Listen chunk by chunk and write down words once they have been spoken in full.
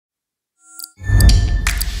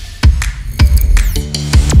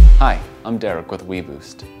Hi, I'm Derek with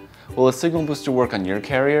weBoost. Will a signal booster work on your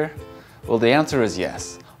carrier? Well, the answer is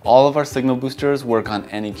yes. All of our signal boosters work on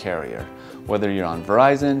any carrier. Whether you're on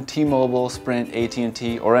Verizon, T-Mobile, Sprint,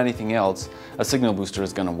 AT&T, or anything else, a signal booster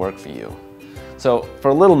is going to work for you. So for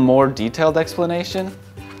a little more detailed explanation,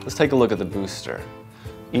 let's take a look at the booster.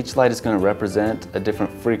 Each light is going to represent a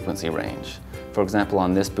different frequency range. For example,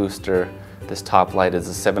 on this booster, this top light is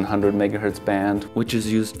a 700 megahertz band, which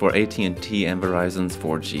is used for AT&T and Verizon's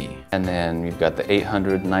 4G. And then we've got the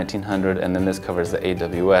 800, 1900, and then this covers the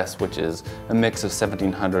AWS, which is a mix of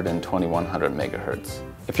 1700 and 2100 megahertz.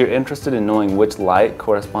 If you're interested in knowing which light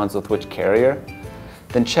corresponds with which carrier,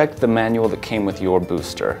 then check the manual that came with your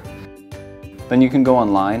booster. Then you can go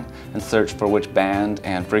online and search for which band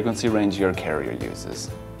and frequency range your carrier uses.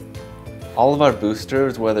 All of our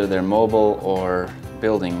boosters, whether they're mobile or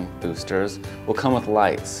building boosters, will come with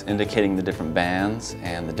lights indicating the different bands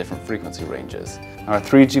and the different frequency ranges. Our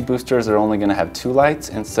 3G boosters are only going to have 2 lights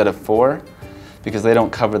instead of 4 because they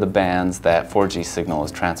don't cover the bands that 4G signal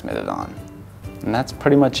is transmitted on. And that's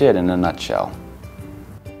pretty much it in a nutshell.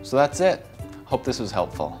 So that's it. Hope this was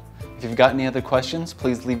helpful. If you've got any other questions,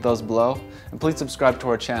 please leave those below, and please subscribe to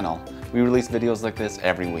our channel. We release videos like this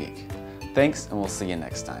every week. Thanks, and we'll see you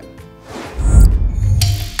next time.